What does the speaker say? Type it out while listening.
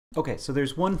Okay, so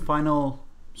there's one final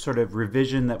sort of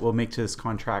revision that we'll make to this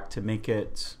contract to make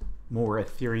it more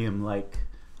Ethereum-like,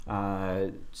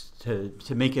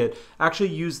 to make it actually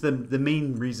use the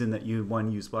main reason that you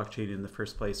use blockchain in the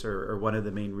first place, or one of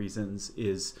the main reasons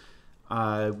is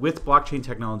with blockchain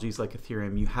technologies like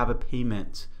Ethereum, you have a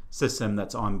payment system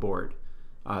that's on board.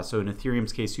 So in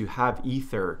Ethereum's case, you have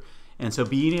Ether. And so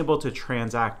being able to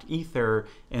transact Ether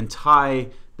and tie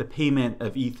the payment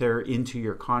of Ether into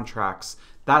your contracts,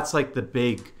 that's like the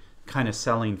big kind of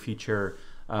selling feature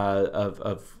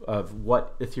of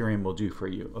what Ethereum will do for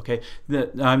you. Okay,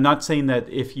 I'm not saying that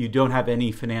if you don't have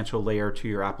any financial layer to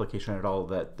your application at all,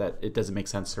 that it doesn't make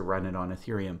sense to run it on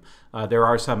Ethereum. There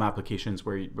are some applications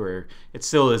where it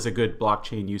still is a good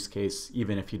blockchain use case,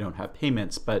 even if you don't have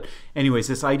payments. But anyways,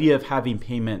 this idea of having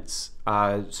payments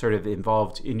sort of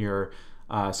involved in your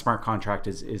smart contract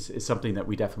is something that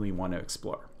we definitely want to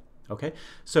explore. Okay,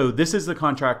 so this is the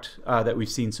contract that we've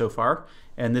seen so far,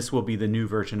 and this will be the new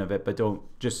version of it, but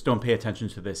don't pay attention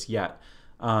to this yet.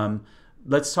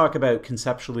 Let's talk about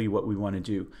conceptually what we want to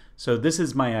do. So this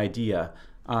is my idea.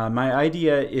 My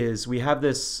idea is we have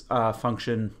this this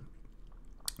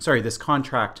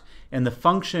contract, and the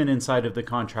function inside of the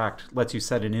contract lets you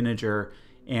set an integer,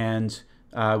 and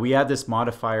we add this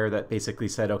modifier that basically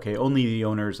said, okay, only the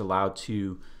owner is allowed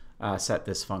to set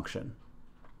this function,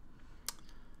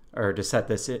 or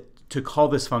to call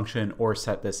this function or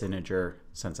set this integer,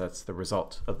 since that's the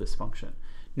result of this function.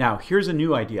 Now, here's a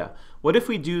new idea. What if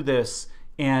we do this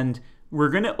and we're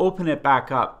going to open it back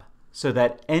up so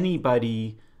that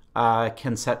anybody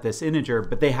can set this integer,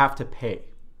 but they have to pay?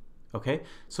 Okay,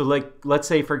 so let's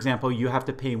say, for example, you have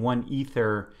to pay 1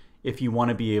 Ether if you want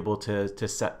to be able to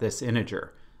set this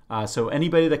integer. So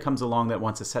anybody that comes along that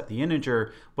wants to set the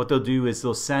integer, what they'll do is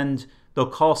they'll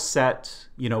call set,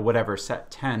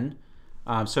 set 10.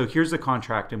 So here's the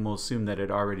contract, and we'll assume that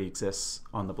it already exists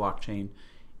on the blockchain.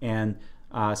 And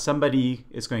somebody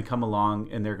is going to come along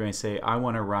and they're going to say, I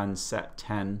want to run set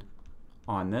 10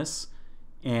 on this.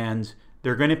 And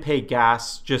they're going to pay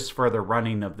gas just for the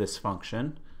running of this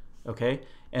function. Okay.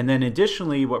 And then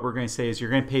additionally, what we're going to say is you're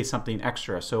going to pay something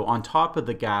extra. So on top of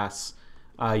the gas,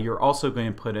 you're also going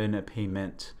to put in a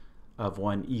payment of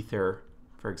 1 Ether,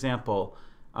 for example.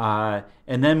 And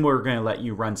then we're going to let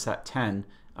you run set 10,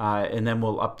 and then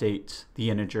we'll update the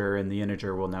integer, and the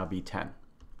integer will now be 10.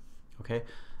 Okay,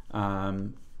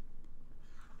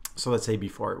 so let's say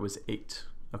before it was 8.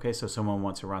 Okay, so someone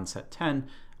wants to run set 10,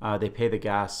 they pay the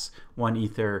gas, 1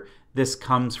 Ether. This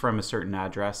comes from a certain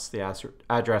address. The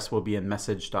address will be in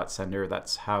message.sender.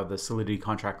 That's how the Solidity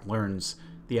contract learns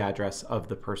the address of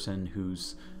the person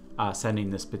who's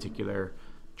sending this particular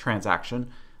transaction.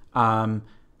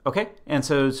 Okay, and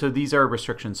so these are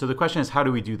restrictions. So the question is, how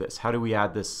do we do this? How do we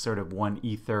add this sort of 1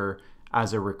 Ether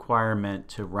as a requirement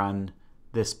to run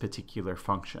this particular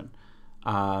function?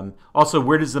 Also,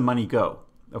 where does the money go?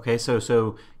 Okay,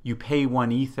 so you pay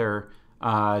 1 Ether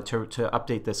to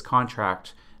update this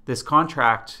contract. This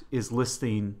contract is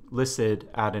listed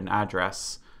at an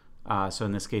address. So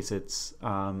in this case, it's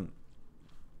a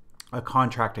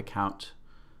contract account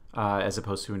as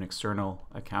opposed to an external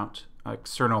account.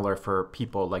 External are for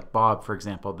people like Bob, for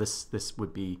example. This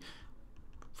would be,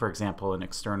 for example, an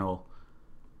external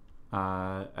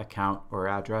account or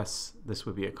address. This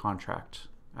would be a contract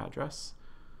address.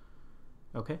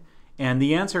 Okay, and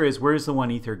the answer is, where does the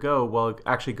 1 Ether go? Well, it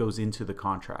actually goes into the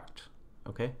contract.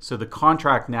 Okay, so the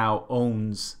contract now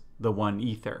owns the 1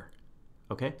 Ether.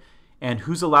 Okay, and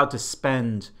who's allowed to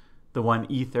spend the 1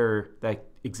 Ether that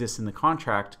exists in the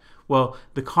contract? Well,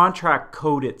 the contract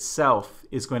code itself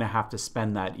is going to have to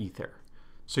spend that Ether.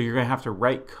 So you're going to have to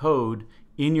write code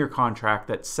in your contract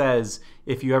that says,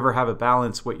 if you ever have a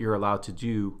balance, what you're allowed to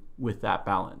do with that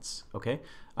balance. Okay,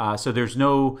 so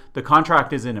the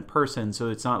contract isn't a person, so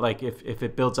it's not like if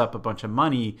it builds up a bunch of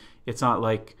money, it's not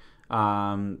like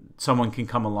someone can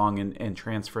come along and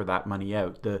transfer that money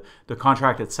out. The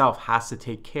contract itself has to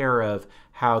take care of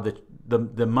how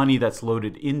the money that's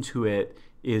loaded into it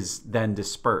is then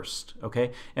dispersed.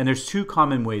 Okay, and there's 2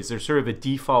 common ways. There's sort of a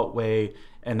default way,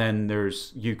 and then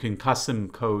you can custom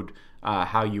code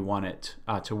how you want it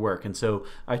to work. And so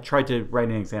I tried to write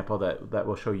an example that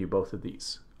will show you both of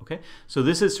these. Okay, so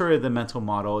this is sort of the mental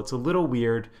model. It's a little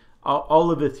weird. All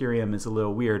of Ethereum is a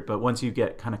little weird, but once you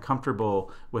get kind of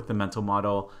comfortable with the mental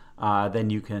model,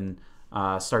 then you can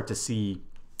start to see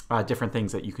different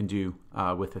things that you can do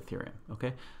with Ethereum.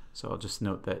 Okay, so I'll just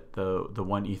note that the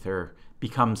 1 Ether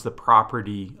becomes the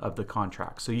property of the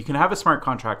contract. So you can have a smart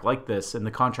contract like this, and the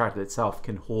contract itself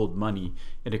can hold money,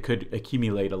 and it could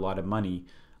accumulate a lot of money.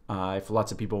 if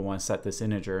lots of people want to set this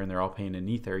integer and they're all paying in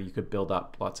Ether, you could build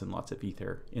up lots and lots of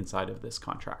Ether inside of this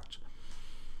contract.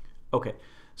 Okay,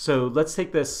 so let's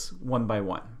take this one by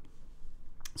one.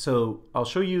 So I'll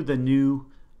show you the new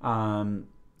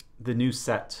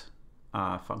set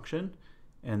function,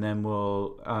 and then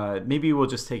maybe we'll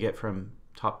just take it from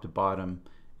top to bottom,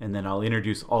 and then I'll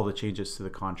introduce all the changes to the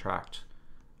contract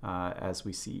as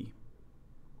we see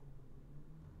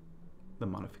the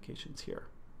modifications here.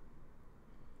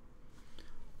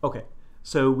 Okay,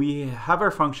 so we have our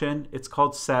function. It's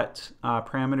called set.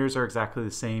 Parameters are exactly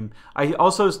the same. I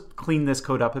also cleaned this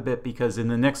code up a bit because in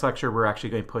the next lecture we're actually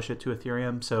going to push it to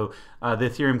Ethereum. So the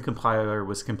Ethereum compiler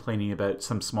was complaining about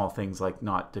some small things like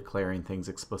not declaring things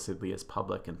explicitly as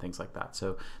public and things like that.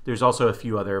 So there's also a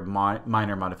few other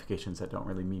minor modifications that don't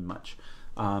really mean much.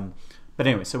 But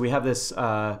anyway, so we have this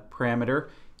parameter,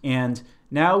 and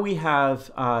now we have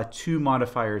two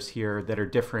modifiers here that are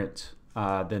different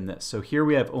than this. So here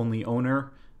we have only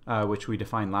owner, which we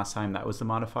defined last time. That was the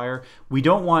modifier. We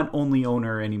don't want only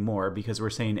owner anymore because we're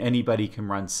saying anybody can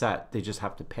run set. They just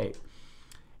have to pay.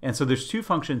 And so there's two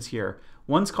functions here.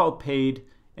 One's called paid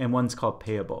and one's called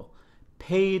payable.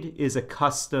 Paid is a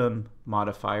custom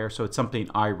modifier, so it's something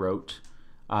I wrote.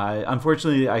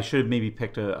 Unfortunately, I should have maybe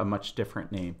picked a much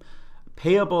different name.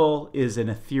 Payable is an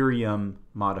Ethereum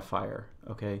modifier,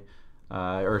 okay,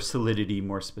 or Solidity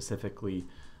more specifically.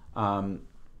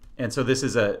 And so this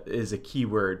is a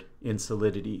keyword in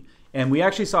Solidity. And we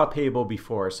actually saw payable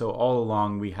before. So all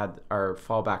along we had our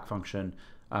fallback function,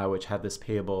 which had this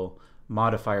payable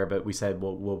modifier, but we said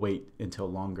we'll wait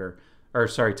until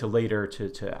later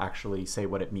to actually say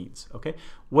what it means. Okay,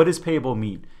 what does payable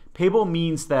mean? Payable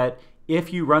means that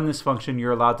if you run this function,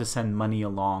 you're allowed to send money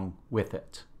along with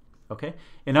it. Okay,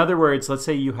 in other words, let's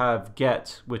say you have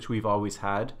get, which we've always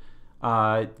had.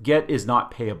 Get is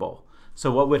not payable.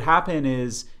 So what would happen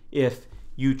is if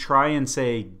you try and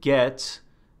say get,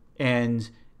 and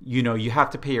you have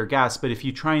to pay your gas, but if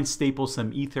you try and staple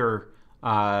some Ether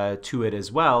to it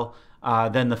as well,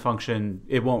 then the function,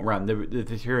 it won't run. The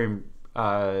Ethereum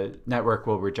network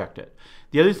will reject it.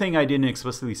 The other thing I didn't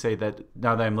explicitly say, that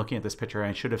now that I'm looking at this picture,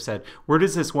 I should have said, where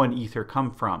does this 1 Ether come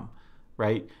from?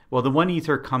 Right? Well, the 1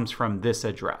 Ether comes from this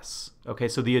address. Okay,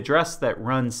 so the address that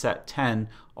runs set 10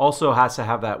 also has to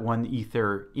have that 1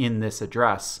 Ether in this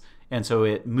address, and so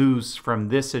it moves from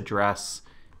this address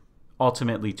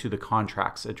ultimately to the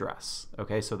contract's address.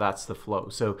 Okay, so that's the flow.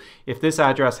 So if this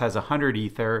address has 100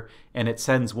 Ether and it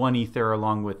sends 1 Ether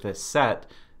along with this set,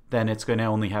 then it's going to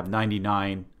only have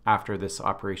 99 after this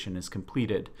operation is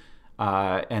completed.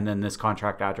 And then this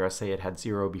contract address, say it had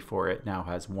 0 before, it now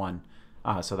has 1.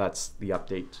 So that's the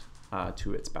update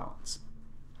to its balance.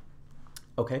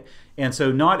 Okay, and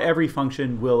so not every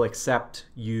function will accept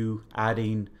you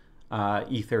adding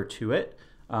Ether to it.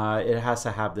 It has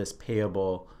to have this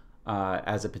payable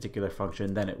as a particular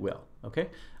function, then it will. Okay,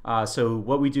 so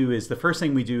what we do is, the first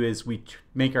thing we do is we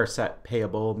make our set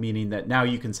payable, meaning that now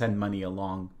you can send money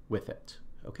along with it.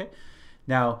 Okay,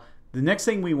 now the next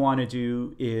thing we want to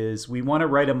do is we want to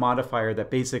write a modifier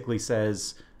that basically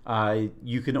says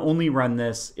you can only run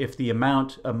this if the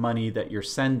amount of money that you're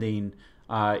sending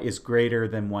is greater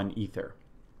than 1 Ether.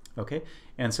 Okay,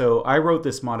 and so I wrote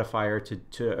this modifier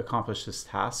to accomplish this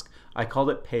task. I called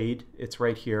it paid. It's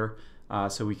right here,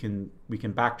 so we can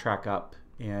backtrack up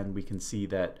and we can see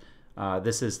that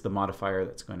this is the modifier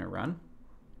that's going to run.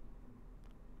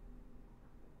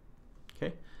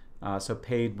 Okay, so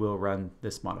paid will run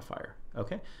this modifier.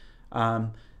 Okay.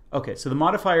 Okay, so the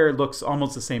modifier looks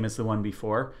almost the same as the one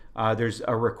before. There's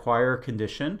a require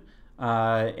condition,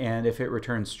 and if it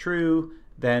returns true,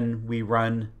 then we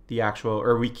run the actual,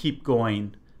 or we keep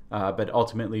going, but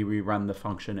ultimately we run the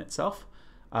function itself.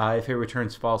 If it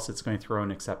returns false, it's going to throw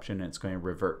an exception and it's going to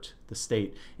revert the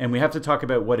state. And we have to talk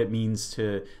about what it means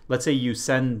to, let's say you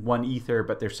send 1 Ether,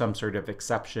 but there's some sort of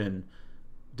exception.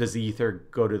 Does the Ether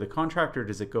go to the contract or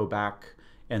does it go back?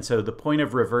 And so the point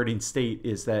of reverting state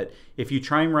is that if you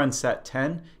try and run set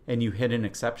 10 and you hit an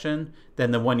exception,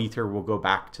 then the 1 Ether will go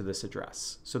back to this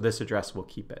address. So this address will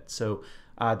keep it. So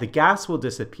the gas will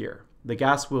disappear. The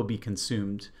gas will be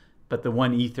consumed, but the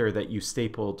 1 Ether that you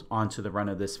stapled onto the run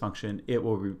of this function, it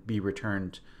will be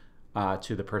returned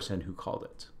to the person who called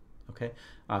it. Okay,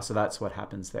 so that's what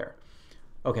happens there.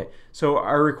 Okay, so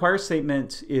our require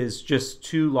statement is just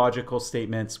 2 logical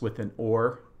statements with an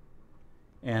or.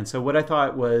 And so what I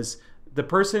thought was, the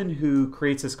person who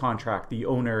creates this contract, the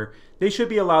owner, they should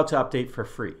be allowed to update for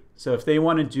free. So if they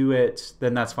want to do it,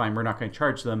 then that's fine. We're not going to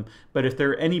charge them. But if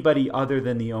they're anybody other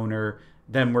than the owner,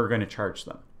 then we're going to charge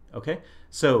them. Okay?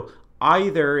 So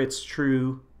either it's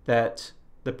true that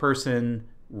the person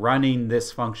running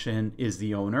this function is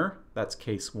the owner. That's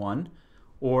case 1.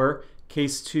 Or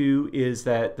case 2 is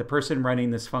that the person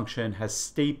running this function has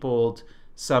stapled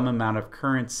some amount of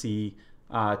currency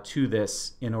to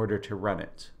this in order to run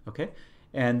it. Okay,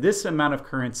 and this amount of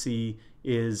currency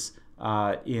is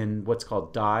in what's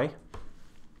called DAI,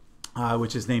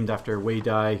 which is named after Wei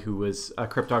Dai, who was a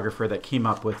cryptographer that came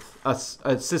up with a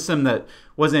system that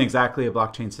wasn't exactly a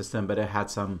blockchain system, but it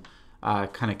had some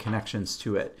kind of connections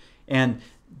to it. And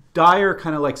DAI are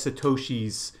kind of like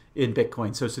Satoshis in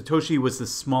Bitcoin. So Satoshi was the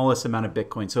smallest amount of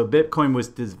Bitcoin. So Bitcoin was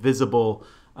divisible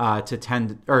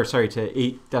to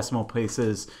 8 decimal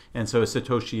places, and so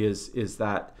Satoshi is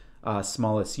that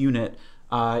smallest unit.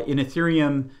 In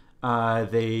Ethereum,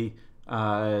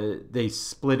 they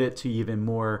split it to even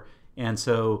more, and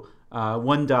so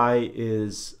 1 DAI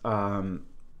is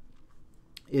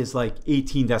like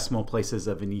 18 decimal places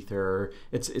of an ether.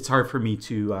 It's hard for me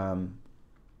to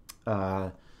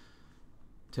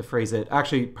phrase it.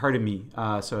 Actually, pardon me.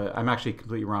 So I'm actually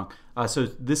completely wrong. So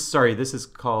this is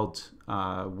called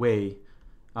Wei.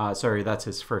 Sorry, that's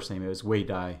his first name. It was Wei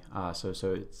Dai.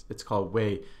 So it's called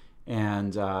Wei.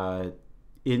 And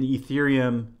in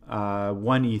Ethereum,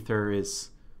 1 ether is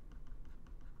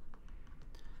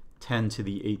 10 to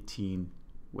the 18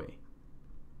 Wei.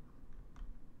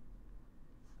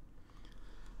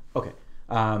 Okay.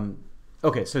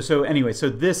 Okay, so anyway, so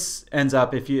this ends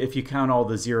up, if you count all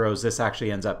the zeros, this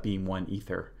actually ends up being 1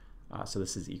 ether. So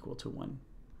this is equal to 1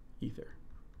 ether.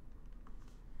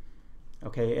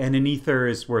 Okay, and an ether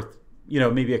is worth,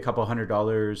 maybe a couple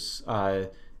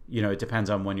 $100. It depends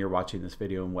on when you're watching this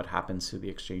video and what happens to the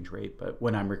exchange rate. But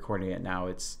when I'm recording it now,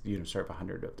 it's sort of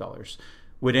 $100.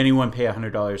 Would anyone pay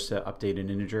 $100 to update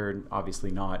an integer? Obviously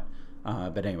not.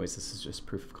 But anyways, this is just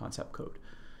proof of concept code.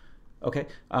 Okay,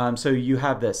 so you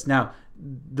have this. Now,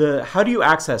 how do you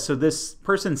access? So this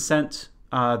person sent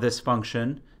this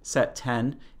function,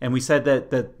 set10, and we said that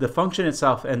the function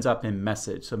itself ends up in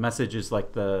message. So message is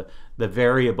like the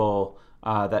variable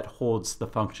that holds the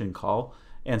function call.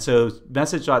 And so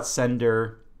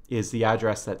message.sender is the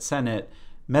address that sent it.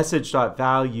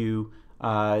 Message.value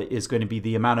is going to be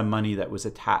the amount of money that was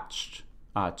attached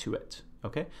to it.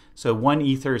 Okay, so 1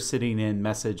 ether is sitting in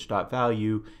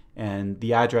message.value, and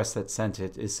the address that sent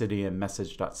it is sitting in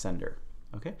message.sender.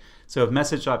 Okay, so if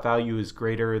message.value is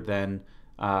greater than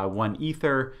 1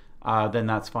 ether, then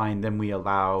that's fine. Then we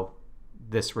allow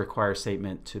this require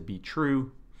statement to be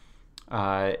true,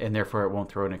 and therefore it won't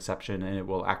throw an exception, and it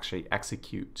will actually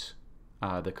execute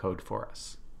the code for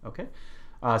us. Okay,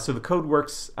 so the code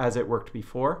works as it worked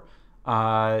before.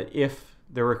 If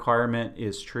the requirement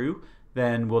is true,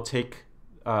 then we'll take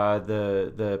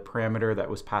the parameter that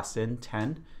was passed in,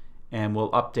 10, and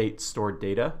we'll update stored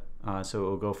data. So it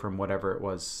will go from whatever it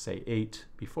was, say 8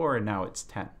 before, and now it's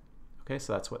 10. Okay,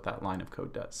 so that's what that line of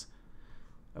code does.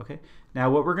 Okay, now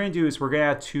what we're going to do is we're going to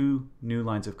add 2 new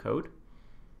lines of code.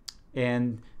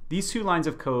 And these 2 lines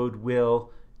of code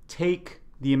will take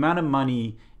the amount of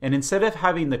money, and instead of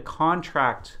having the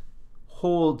contract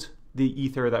hold the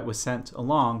ether that was sent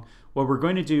along, what we're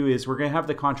going to do is we're going to have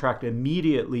the contract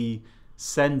immediately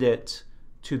send it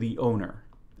to the owner.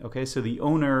 Okay, so the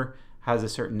owner has a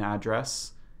certain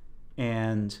address,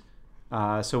 and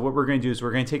so what we're going to do is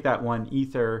we're going to take that 1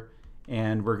 ether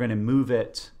and we're going to move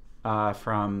it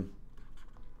from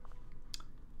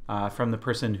the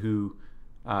person who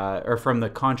or from the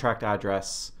contract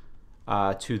address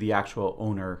to the actual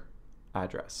owner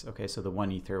address. Okay, so the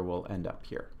 1 ether will end up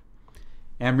here.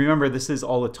 And remember, this is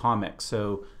all atomic,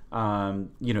 so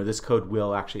this code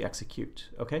will actually execute.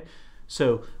 Okay,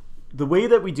 so the way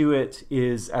that we do it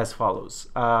is as follows.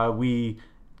 We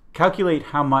calculate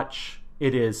how much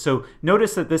it is. So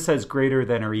notice that this says greater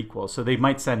than or equal. So they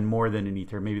might send more than an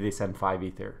ether. Maybe they send 5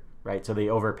 ether, right? So they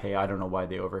overpay. I don't know why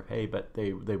they overpay, but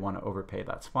they want to overpay.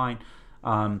 That's fine.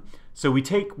 So we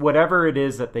take whatever it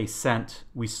is that they sent,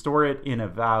 we store it in a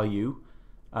value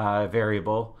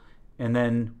variable, and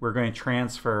then we're going to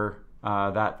transfer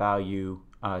that value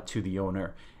to the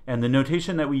owner. And the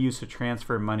notation that we use to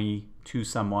transfer money to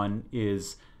someone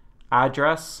is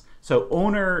address. So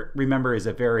owner, remember, is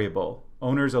a variable.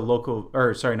 Owner is a local,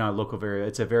 or sorry, not a local variable.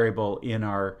 It's a variable in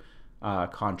our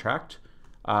contract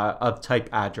of type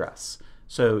address.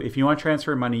 So if you want to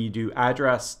transfer money, you do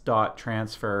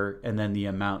address.transfer and then the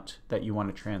amount that you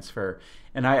want to transfer.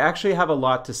 And I actually have a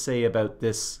lot to say about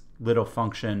this little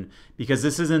function, because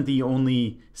this isn't the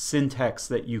only syntax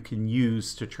that you can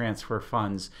use to transfer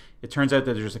funds. It turns out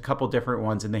that there's a couple different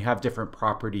ones and they have different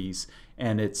properties,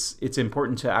 and it's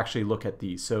important to actually look at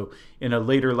these. So in a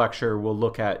later lecture, we'll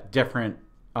look at different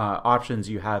options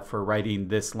you have for writing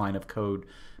this line of code.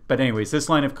 But anyways, this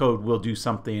line of code will do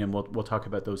something, and we'll talk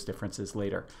about those differences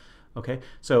later. Okay,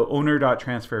 so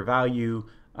owner.transfer value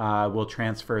will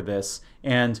transfer this,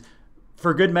 and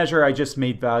for good measure, I just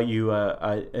made value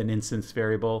an instance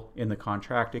variable in the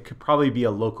contract. It could probably be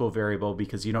a local variable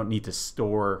because you don't need to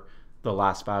store the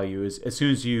last value. As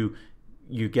soon as you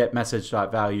get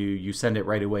message.value, you send it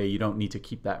right away. You don't need to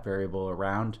keep that variable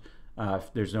around.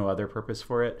 If there's no other purpose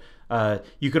for it.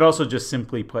 You could also just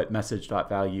simply put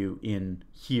message.value in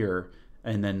here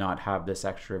and then not have this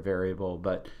extra variable.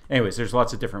 But anyways, there's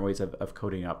lots of different ways of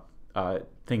coding up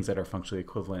things that are functionally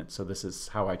equivalent. So this is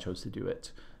how I chose to do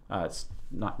it. It's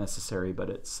not necessary,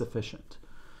 but it's sufficient.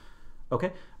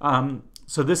 Okay,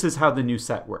 so this is how the new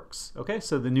set works. Okay,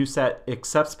 so the new set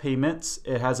accepts payments.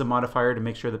 It has a modifier to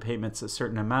make sure the payment's a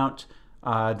certain amount.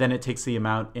 Then it takes the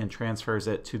amount and transfers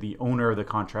it to the owner of the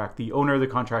contract. The owner of the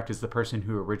contract is the person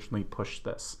who originally pushed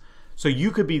this. So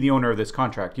you could be the owner of this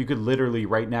contract. You could literally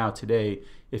right now today,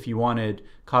 if you wanted,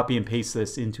 copy and paste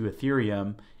this into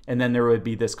Ethereum, and then there would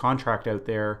be this contract out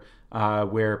there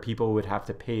where people would have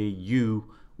to pay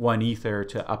you 1 Ether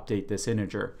to update this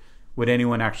integer. Would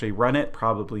anyone actually run it?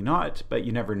 Probably not, but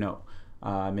you never know.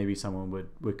 Maybe someone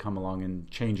would come along and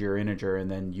change your integer,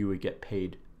 and then you would get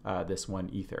paid this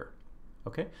 1 Ether.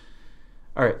 Okay.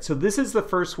 All right. So this is the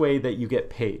first way that you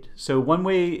get paid. So one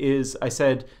way is, I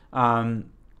said,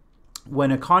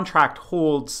 when a contract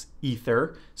holds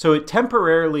Ether, so it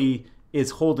temporarily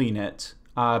is holding it,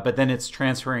 but then it's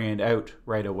transferring it out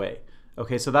right away.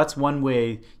 Okay, so that's one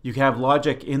way. You can have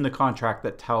logic in the contract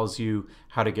that tells you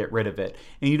how to get rid of it.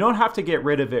 And you don't have to get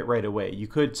rid of it right away. You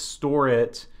could store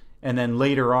it, and then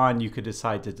later on you could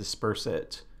decide to disperse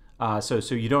it. So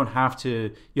you don't have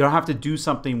to do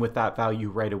something with that value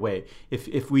right away.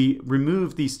 If we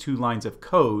remove these 2 lines of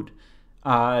code,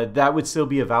 that would still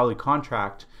be a valid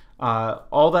contract.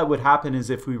 All that would happen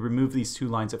is if we remove these 2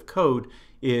 lines of code,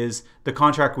 is the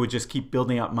contract would just keep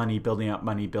building up money, building up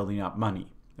money, building up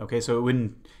money. Okay, so it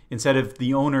wouldn't, instead of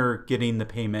the owner getting the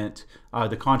payment,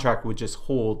 the contract would just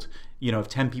hold, if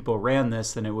 10 people ran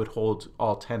this, then it would hold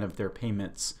all 10 of their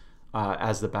payments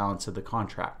as the balance of the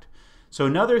contract. So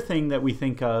another thing that we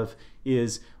think of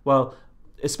is, well,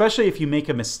 especially if you make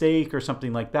a mistake or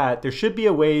something like that, there should be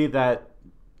a way that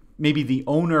maybe the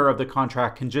owner of the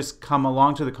contract can just come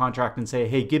along to the contract and say,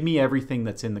 hey, give me everything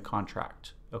that's in the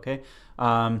contract. Okay,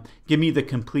 give me the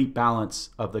complete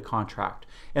balance of the contract.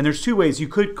 And there's 2 ways. You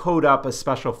could code up a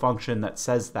special function that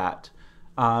says that.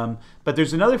 But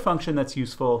there's another function that's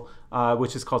useful,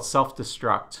 which is called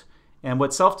self-destruct. And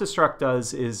what self-destruct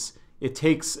does is it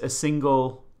takes a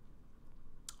single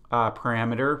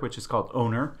parameter, which is called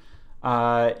owner,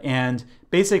 and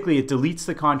basically it deletes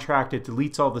the contract, it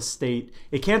deletes all the state.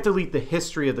 It can't delete the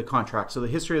history of the contract, so the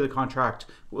history of the contract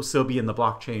will still be in the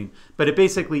blockchain, but it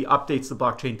basically updates the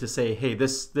blockchain to say, hey,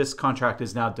 this contract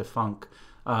is now defunct.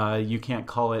 You can't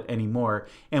call it anymore.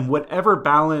 And whatever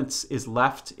balance is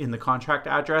left in the contract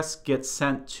address gets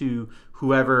sent to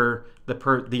whoever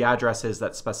the address is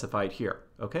that's specified here.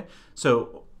 Okay,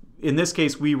 so in this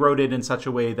case, we wrote it in such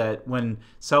a way that when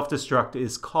self-destruct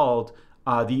is called,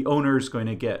 the owner is going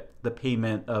to get the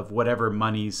payment of whatever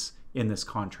money's in this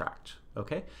contract.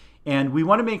 Okay, and we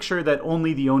want to make sure that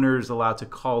only the owner is allowed to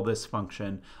call this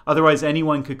function. Otherwise,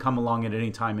 anyone could come along at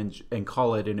any time and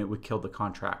call it, and it would kill the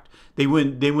contract. They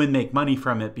wouldn't make money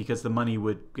from it because the money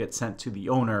would get sent to the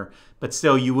owner. But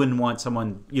still, you wouldn't want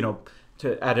someone,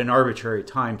 at an arbitrary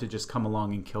time to just come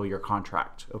along and kill your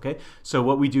contract. Okay, so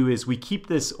what we do is we keep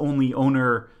this only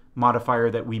owner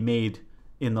modifier that we made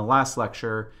in the last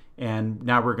lecture, and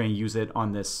now we're going to use it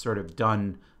on this sort of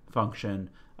done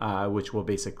function, which will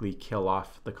basically kill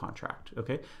off the contract.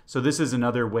 Okay, so this is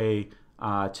another way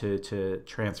to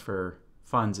transfer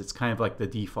funds. It's kind of like the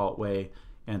default way,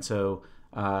 and so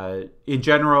in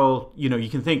general, you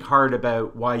can think hard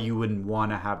about why you wouldn't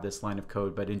want to have this line of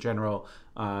code, but in general,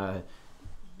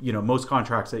 most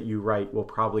contracts that you write will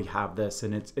probably have this,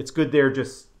 and it's good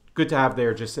to have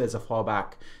there just as a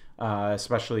fallback,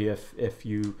 especially if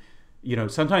you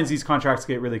sometimes these contracts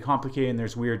get really complicated and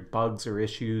there's weird bugs or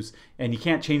issues, and you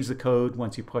can't change the code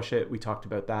once you push it. We talked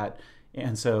about that,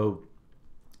 and so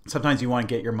sometimes you want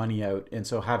to get your money out, and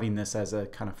so having this as a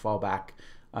kind of fallback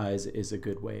is a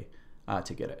good way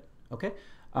to get it. Okay,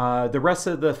 the rest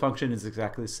of the function is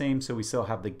exactly the same, so we still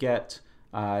have the get.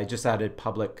 I just added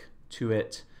public to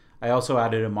it. I also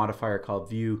added a modifier called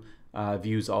view.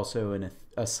 View is also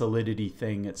a Solidity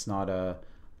thing. It's not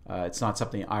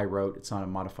something I wrote. It's not a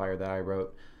modifier that I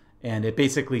wrote. And it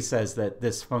basically says that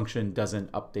this function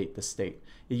doesn't update the state.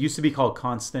 It used to be called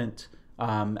constant.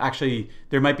 Actually,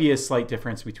 there might be a slight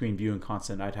difference between view and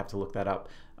constant. I'd have to look that up.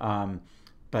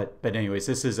 but anyways,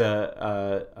 this is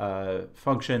a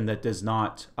function that does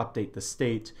not update the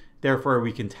state. Therefore,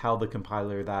 we can tell the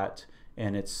compiler that,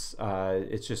 and it's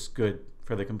just good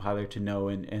for the compiler to know,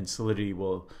 and Solidity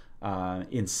will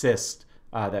insist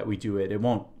that we do it. It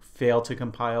won't fail to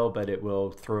compile, but it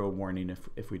will throw a warning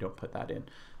if we don't put that in.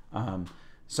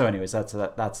 So anyways, that's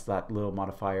that little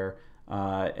modifier,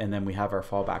 and then we have our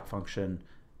fallback function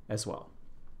as well.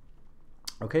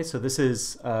 Okay, so this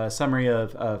is a summary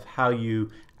of how you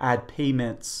add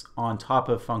payments on top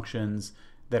of functions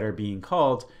that are being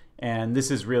called. And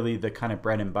this is really the kind of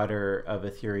bread and butter of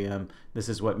Ethereum. This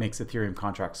is what makes Ethereum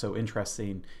contracts so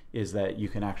interesting, is that you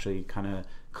can actually kind of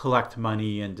collect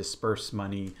money and disperse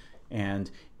money.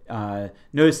 And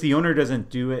notice the owner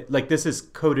doesn't do it. Like, this is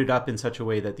coded up in such a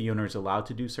way that the owner is allowed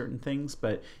to do certain things,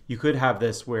 but you could have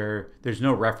this where there's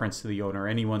no reference to the owner.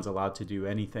 Anyone's allowed to do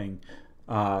anything.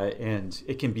 And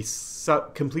it can be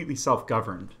completely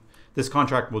self-governed. This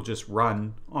contract will just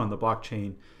run on the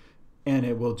blockchain, and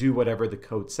it will do whatever the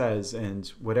code says, and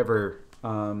whatever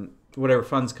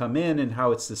funds come in and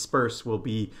how it's dispersed will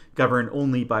be governed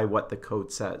only by what the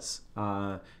code says.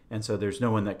 And so there's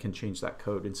no one that can change that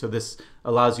code. And so this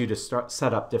allows you to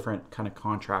set up different kind of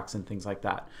contracts and things like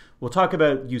that. We'll talk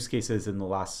about use cases in the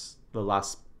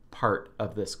last part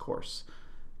of this course.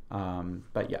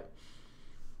 But yeah.